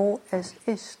finden, wo es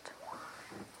ist?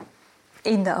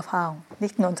 In der Erfahrung,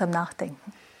 nicht in unserem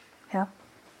Nachdenken. Ja?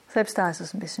 Selbst da ist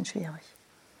es ein bisschen schwierig.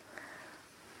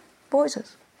 Wo ist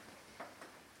es?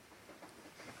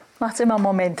 Macht es immer einen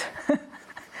Moment.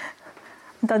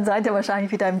 Und dann seid ihr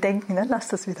wahrscheinlich wieder im Denken, ne?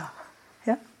 Lasst das wieder.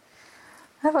 Ja?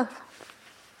 Aber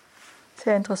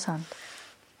sehr interessant.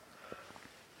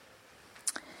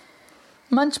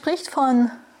 Man spricht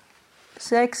von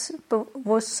 6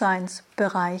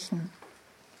 Bewusstseinsbereichen,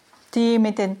 die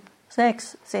mit den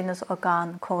 6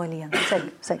 Sinnesorganen korrelieren.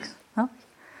 6. Ne?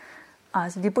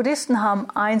 Also die Buddhisten haben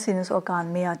ein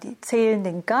Sinnesorgan mehr, die zählen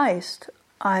den Geist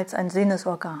als ein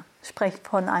Sinnesorgan. Spricht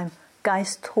von einem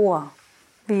Geisttor,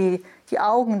 wie die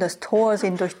Augen das Tor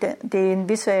sind, durch den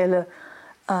visuelle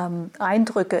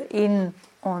Eindrücke in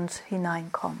uns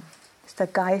hineinkommen. Ist der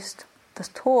Geist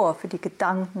das Tor für die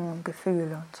Gedanken und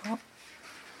Gefühle und so.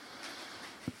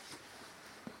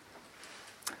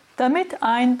 Damit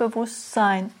ein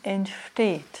Bewusstsein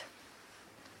entsteht,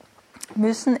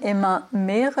 müssen immer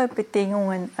mehrere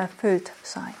Bedingungen erfüllt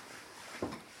sein.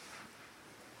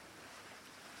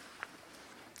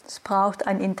 Es braucht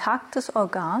ein intaktes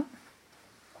Organ,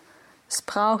 es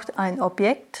braucht ein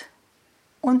Objekt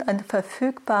und ein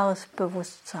verfügbares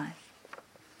Bewusstsein.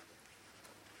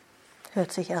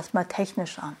 Hört sich erstmal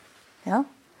technisch an. Ja?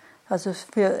 Also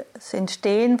für das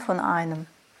Entstehen von einem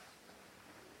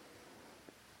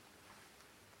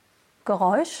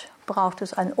Geräusch braucht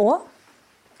es ein Ohr,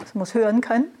 es muss hören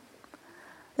können.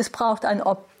 Es braucht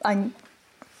einen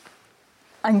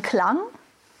Klang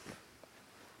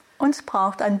und es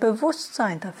braucht ein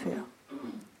Bewusstsein dafür.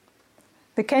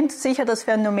 Ihr kennt sicher das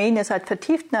Phänomen, ihr seid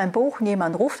vertieft in ein Buch und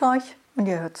jemand ruft euch und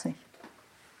ihr hört es nicht.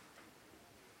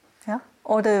 Ja?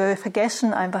 Oder wir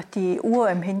vergessen einfach die Uhr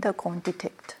im Hintergrund, die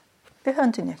tickt. Wir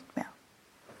hören sie nicht mehr.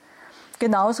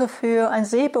 Genauso für ein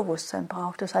Sehbewusstsein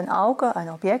braucht es ein Auge, ein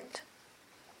Objekt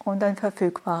und ein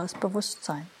verfügbares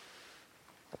Bewusstsein.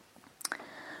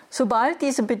 Sobald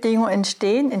diese Bedingungen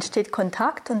entstehen, entsteht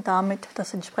Kontakt und damit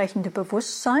das entsprechende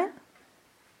Bewusstsein.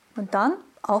 Und dann,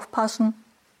 aufpassen,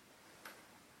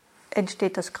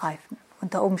 entsteht das Greifen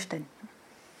unter Umständen.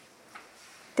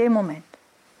 Dem Moment.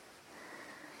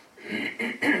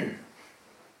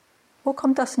 Wo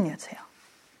kommt das denn jetzt her?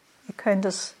 Ihr könnt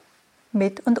es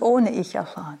mit und ohne Ich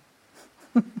erfahren.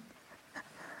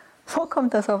 Wo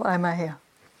kommt das auf einmal her?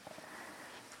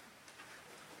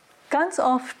 Ganz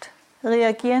oft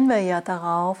reagieren wir ja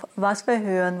darauf, was wir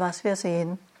hören, was wir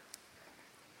sehen.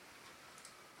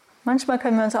 Manchmal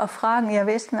können wir uns auch fragen, ja,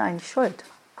 wer ist denn eigentlich schuld,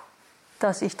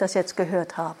 dass ich das jetzt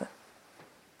gehört habe?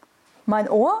 Mein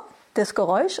Ohr, das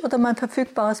Geräusch oder mein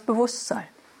verfügbares Bewusstsein,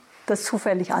 das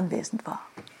zufällig anwesend war?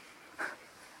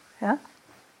 Ja?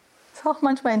 Ist auch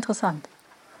manchmal interessant.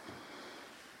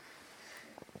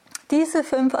 Diese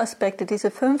 5 Aspekte,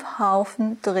 diese 5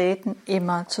 Haufen treten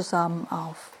immer zusammen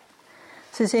auf.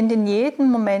 Sie sind in jedem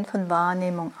Moment von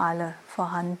Wahrnehmung alle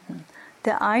vorhanden.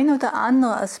 Der ein oder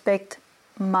andere Aspekt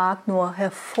mag nur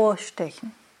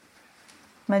hervorstechen.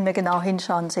 Wenn wir genau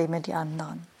hinschauen, sehen wir die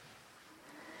anderen.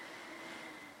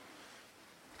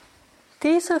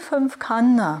 Diese 5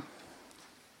 Khandha,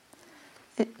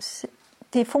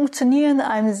 die funktionieren in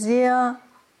einem sehr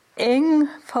eng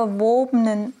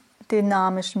verwobenen,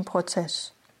 dynamischen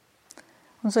Prozess.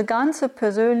 Unsere ganze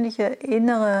persönliche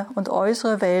innere und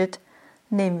äußere Welt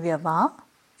nehmen wir wahr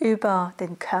über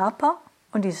den Körper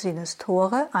und die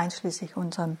Sinnestore, einschließlich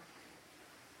unserem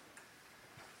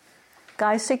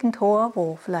geistigen Tor,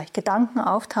 wo vielleicht Gedanken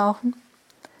auftauchen,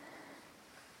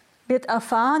 wird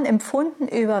erfahren, empfunden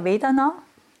über Vedana,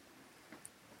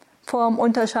 vom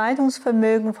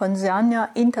Unterscheidungsvermögen von Sanya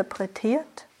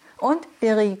interpretiert und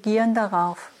wir reagieren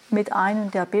darauf mit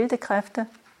einem der Bildekräfte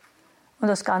und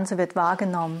das Ganze wird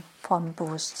wahrgenommen vom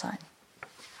Bewusstsein.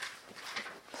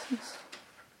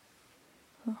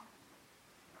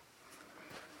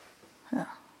 Ja.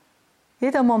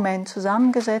 Jeder Moment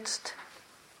zusammengesetzt,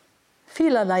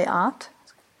 vielerlei Art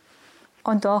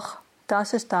und doch,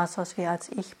 das ist das, was wir als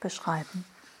Ich beschreiben.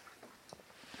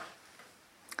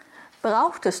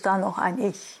 Braucht es da noch ein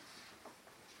Ich?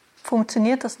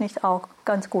 Funktioniert das nicht auch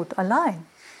ganz gut allein?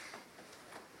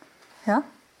 Ja?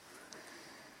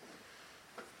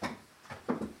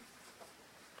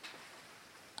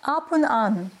 ab und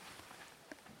an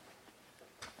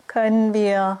können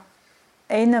wir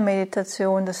in der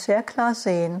Meditation das sehr klar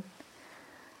sehen,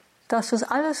 dass das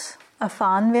alles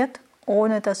erfahren wird,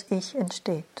 ohne dass Ich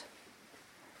entsteht.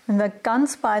 Wenn wir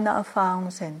ganz bei einer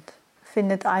Erfahrung sind,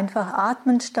 findet einfach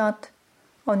Atmen statt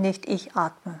und nicht ich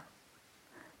atme.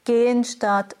 Gehen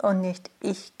statt und nicht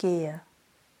ich gehe.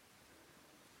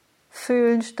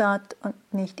 Fühlen statt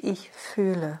und nicht ich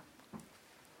fühle.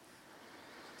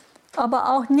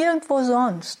 Aber auch nirgendwo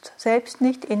sonst, selbst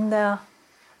nicht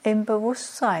im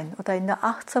Bewusstsein oder in der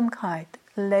Achtsamkeit,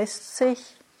 lässt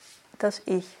sich das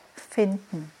Ich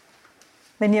finden.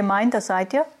 Wenn ihr meint, das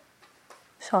seid ihr,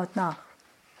 schaut nach.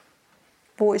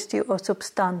 Wo ist die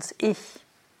Substanz Ich,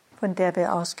 von der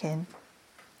wir ausgehen?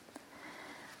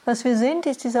 Was wir sind,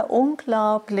 ist dieser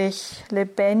unglaublich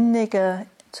lebendige,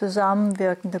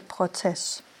 zusammenwirkende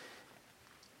Prozess.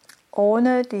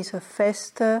 Ohne diese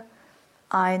feste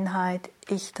Einheit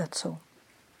Ich dazu.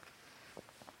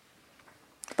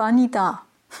 War nie da.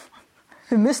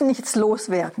 Wir müssen nichts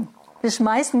loswerden. Wir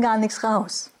schmeißen gar nichts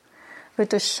raus. Wir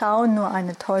durchschauen nur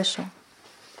eine Täuschung.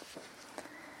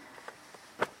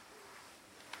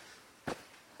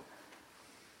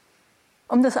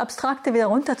 Um das Abstrakte wieder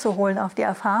runterzuholen auf die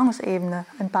Erfahrungsebene,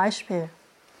 ein Beispiel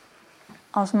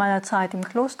aus meiner Zeit im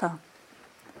Kloster.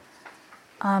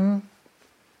 Nach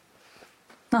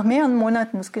mehreren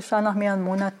Monaten, es geschah nach mehreren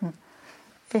Monaten,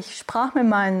 ich sprach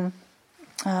mit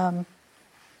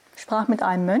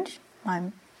einem Mönch,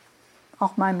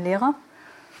 auch meinem Lehrer,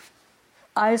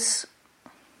 als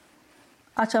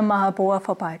Ajahn Mahaboa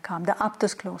vorbeikam, der Abt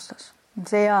des Klosters. Ein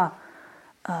sehr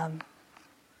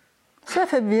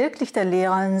verwirklichter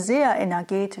Lehrer, sehr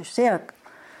energetisch, sehr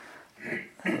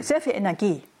viel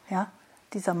Energie, ja,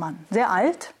 dieser Mann. Sehr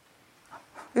alt,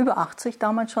 über 80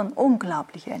 damals schon,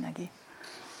 unglaubliche Energie.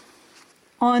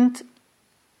 Und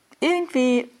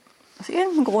irgendwie, aus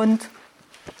irgendeinem Grund,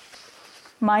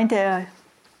 meinte er,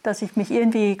 dass ich mich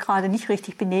irgendwie gerade nicht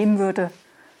richtig benehmen würde,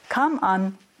 kam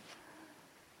an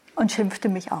und schimpfte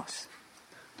mich aus.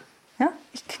 Ja?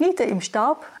 Ich kniete im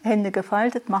Staub, Hände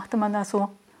gefaltet, machte man das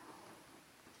so.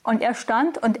 Und er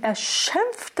stand und er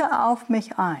schimpfte auf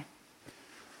mich ein.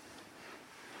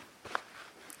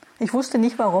 Ich wusste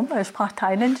nicht warum, weil er sprach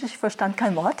Thailändisch, ich verstand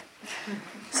kein Wort.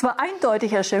 Es war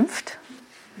eindeutig, er schimpft.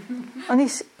 Und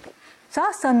ich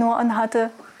saß da nur und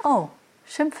hatte,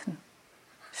 schimpfen,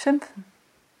 schimpfen,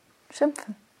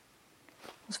 schimpfen.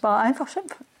 Es war einfach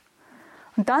schimpfen.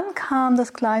 Und dann kam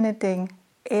das kleine Ding,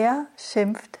 er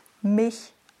schimpft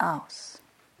mich aus.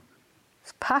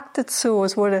 Es packte zu,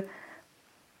 es wurde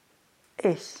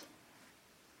ich.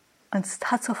 Und es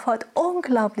tat sofort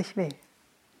unglaublich weh.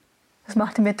 Das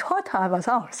machte mir total was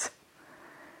aus.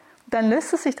 Und dann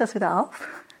löste sich das wieder auf.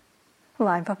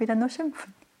 War einfach wieder nur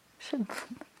schimpfen.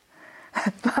 Schimpfen.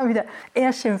 War wieder,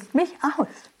 er schimpft mich aus.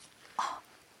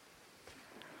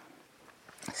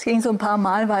 Es ging so ein paar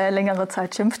Mal, weil er längere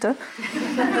Zeit schimpfte.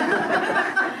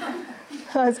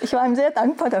 Also ich war ihm sehr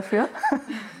dankbar dafür. Und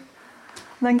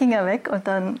dann ging er weg und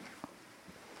dann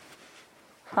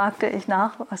fragte ich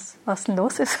nach, was denn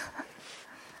los ist.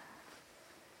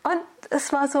 Und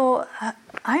es war so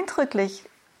eindrücklich.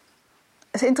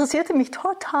 Es interessierte mich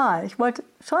total. Ich wollte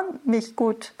schon mich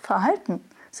gut verhalten.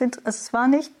 Es war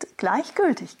nicht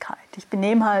Gleichgültigkeit. Ich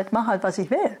mache halt, was ich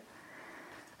will.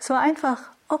 Es war einfach,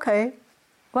 okay,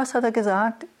 was hat er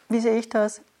gesagt, wie sehe ich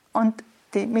das und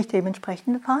mich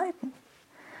dementsprechend verhalten.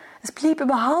 Es blieb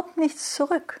überhaupt nichts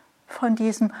zurück von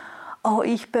diesem,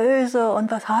 ich böse und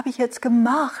was habe ich jetzt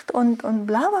gemacht und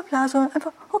bla bla bla, sondern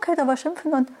einfach, okay, da war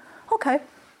Schimpfen und okay,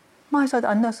 mach ich halt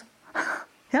anders.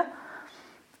 Ja?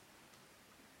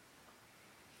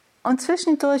 Und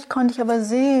zwischendurch konnte ich aber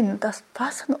sehen,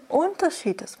 was einen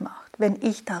Unterschied es macht, wenn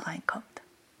ich da reinkomme.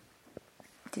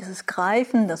 Dieses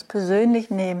Greifen, das persönlich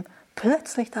Nehmen,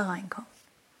 plötzlich da reinkommt.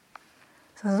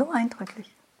 Das war so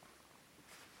eindrücklich.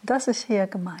 Das ist hier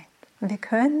gemeint. Und wir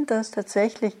können das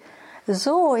tatsächlich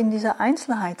so in dieser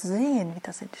Einzelheit sehen, wie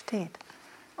das entsteht.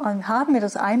 Und haben wir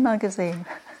das einmal gesehen,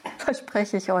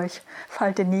 verspreche ich euch,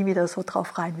 fallt ihr nie wieder so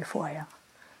drauf rein wie vorher.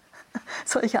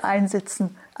 Solche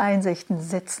Einsichten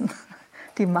sitzen,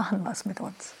 die machen was mit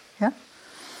uns. Ja?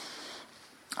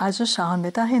 Also schauen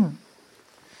wir dahin.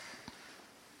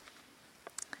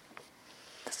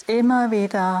 Das immer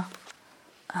wieder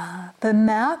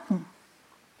bemerken.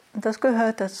 Und das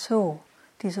gehört dazu.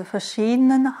 Diese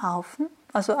verschiedenen Haufen,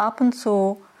 also ab und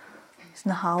zu ist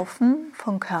ein Haufen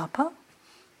vom Körper.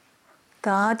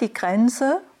 Da die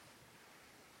Grenze,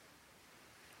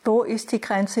 wo ist die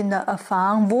Grenze in der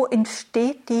Erfahrung? Wo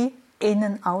entsteht die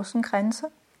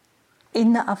Innen-Außen-Grenze?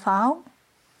 In der Erfahrung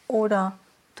oder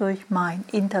durch mein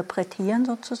Interpretieren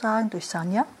sozusagen, durch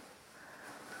Sanya,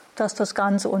 das das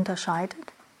Ganze unterscheidet.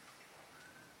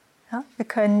 Ja, wir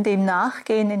können dem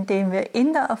nachgehen, indem wir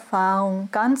in der Erfahrung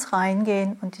ganz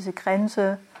reingehen und diese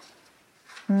Grenze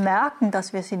merken,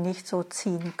 dass wir sie nicht so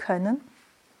ziehen können,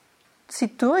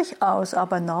 sie durchaus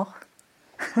aber noch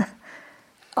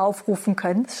aufrufen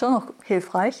können. Das ist schon noch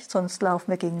hilfreich, sonst laufen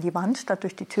wir gegen die Wand statt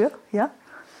durch die Tür. Ja?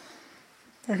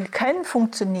 Wir können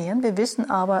funktionieren, wir wissen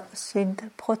aber, es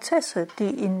sind Prozesse, die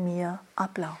in mir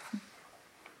ablaufen.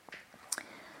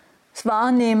 Das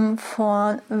Wahrnehmen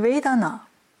von Vedana,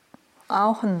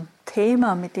 auch ein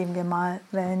Thema, mit dem wir mal,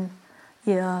 wenn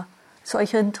ihr es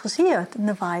euch interessiert,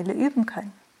 eine Weile üben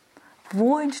können.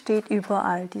 Wo entsteht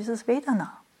überall dieses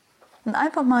Vedana? Und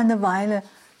einfach mal eine Weile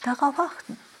darauf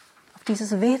achten, auf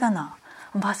dieses Vedana.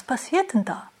 Und was passiert denn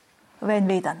da, wenn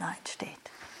Vedana entsteht?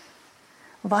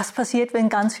 Was passiert, wenn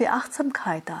ganz viel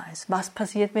Achtsamkeit da ist? Was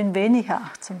passiert, wenn weniger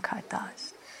Achtsamkeit da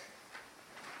ist?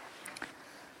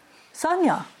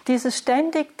 Sanya, dieses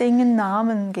ständig Dingen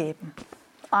Namen geben,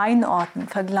 einordnen,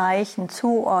 vergleichen,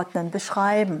 zuordnen,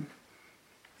 beschreiben.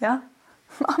 Ja,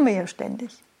 machen wir ja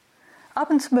ständig.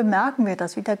 Ab und zu bemerken wir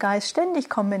das, wie der Geist ständig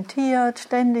kommentiert,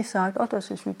 ständig sagt, oh,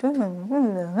 das ist wie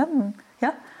dünn,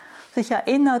 ja, sich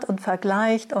erinnert und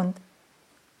vergleicht und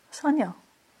Sanya.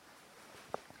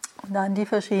 Und dann die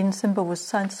verschiedensten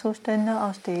Bewusstseinszustände,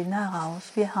 aus denen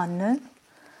heraus wir handeln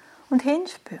und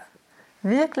hinspüren.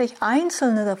 Wirklich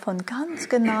einzelne davon ganz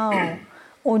genau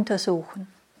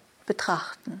untersuchen,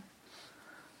 betrachten.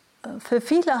 Für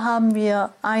viele haben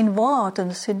wir ein Wort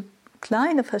und es sind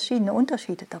kleine verschiedene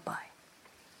Unterschiede dabei.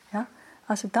 Ja?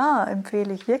 Also da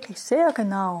empfehle ich wirklich sehr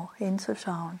genau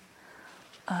hinzuschauen,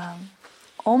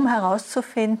 um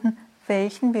herauszufinden,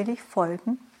 welchen will ich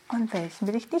folgen und welchen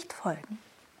will ich nicht folgen.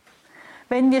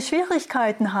 Wenn wir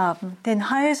Schwierigkeiten haben, den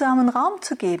heilsamen Raum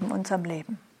zu geben in unserem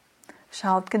Leben,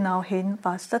 schaut genau hin,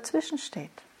 was dazwischen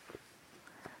steht.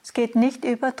 Es geht nicht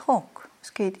über Druck,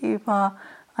 es geht über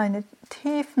einen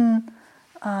tiefen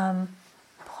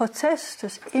Prozess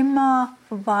des immer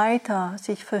weiter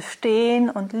sich verstehen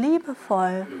und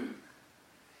liebevoll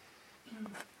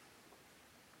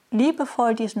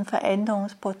diesen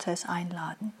Veränderungsprozess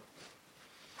einladen.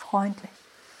 Freundlich.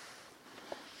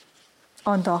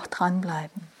 Und auch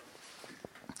dranbleiben.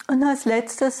 Und als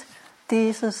letztes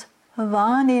dieses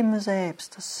Wahrnehmen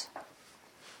selbst, das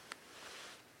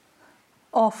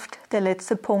oft der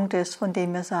letzte Punkt ist, von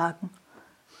dem wir sagen,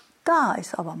 da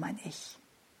ist aber mein Ich.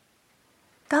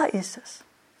 Da ist es.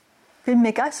 Bin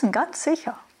mir ganz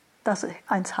sicher, dass ich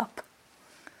eins habe.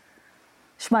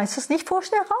 Schmeißt es nicht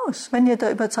vorschnell raus. Wenn ihr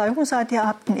der Überzeugung seid, ihr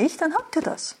habt ein Ich, dann habt ihr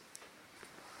das.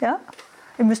 Ja?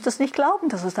 Ihr müsst es nicht glauben,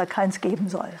 dass es da keins geben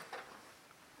soll.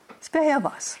 Es wäre ja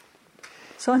was.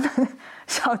 Sondern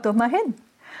schaut doch mal hin.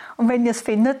 Und wenn ihr es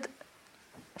findet,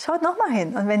 schaut noch mal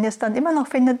hin. Und wenn ihr es dann immer noch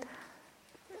findet,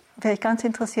 wäre ich ganz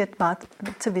interessiert,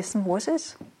 zu wissen, wo es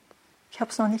ist. Ich habe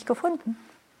es noch nicht gefunden.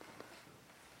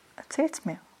 Erzählt es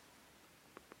mir.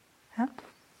 Ja?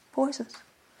 Wo ist es?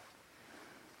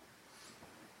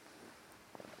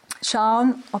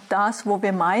 Schauen, ob das, wo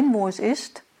wir meinen, wo es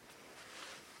ist,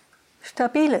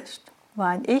 stabil ist.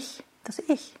 Weil das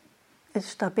Ich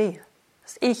ist stabil.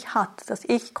 Das Ich hat, das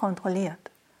Ich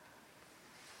kontrolliert.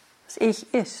 Das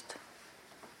Ich ist.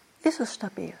 Ist es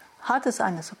stabil? Hat es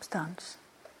eine Substanz?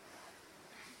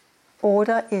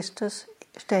 Oder ist es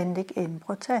ständig im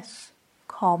Prozess?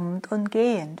 Kommend und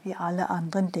gehend, wie alle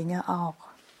anderen Dinge auch.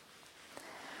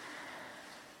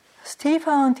 Es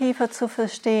tiefer und tiefer zu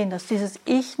verstehen, dass dieses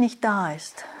Ich nicht da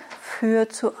ist,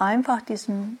 führt zu einfach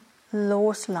diesem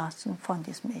Loslassen von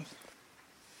diesem Ich.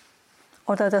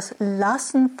 Oder das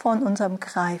Lassen von unserem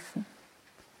Greifen.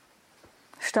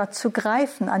 Statt zu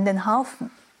greifen an den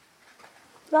Haufen,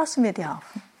 lassen wir die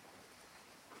Haufen.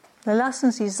 Dann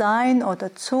lassen sie sein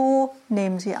oder zu,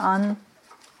 nehmen sie an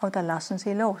oder lassen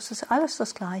sie los. Das ist alles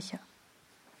das Gleiche,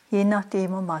 je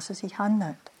nachdem, um was es sich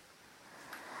handelt.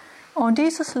 Und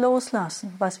dieses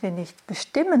Loslassen, was wir nicht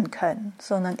bestimmen können,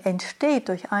 sondern entsteht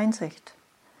durch Einsicht,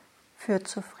 führt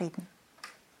zu Frieden.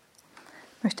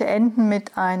 Ich möchte enden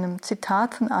mit einem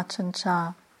Zitat von Ajahn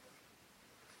Chah.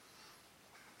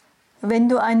 Wenn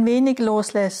du ein wenig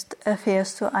loslässt,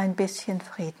 erfährst du ein bisschen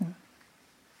Frieden.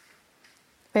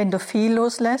 Wenn du viel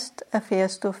loslässt,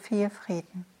 erfährst du viel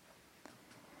Frieden.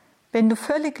 Wenn du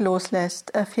völlig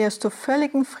loslässt, erfährst du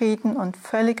völligen Frieden und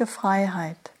völlige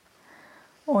Freiheit.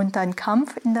 Und dein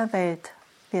Kampf in der Welt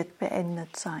wird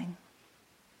beendet sein.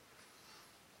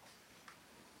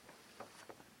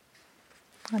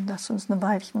 Dann lass uns ein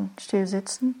Weilchen still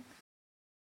sitzen.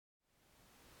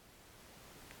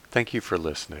 Thank you for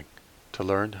listening. To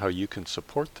learn how you can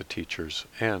support the teachers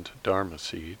and Dharma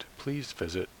Seed, please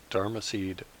visit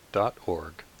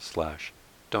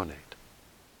dharmaseed.org/donate.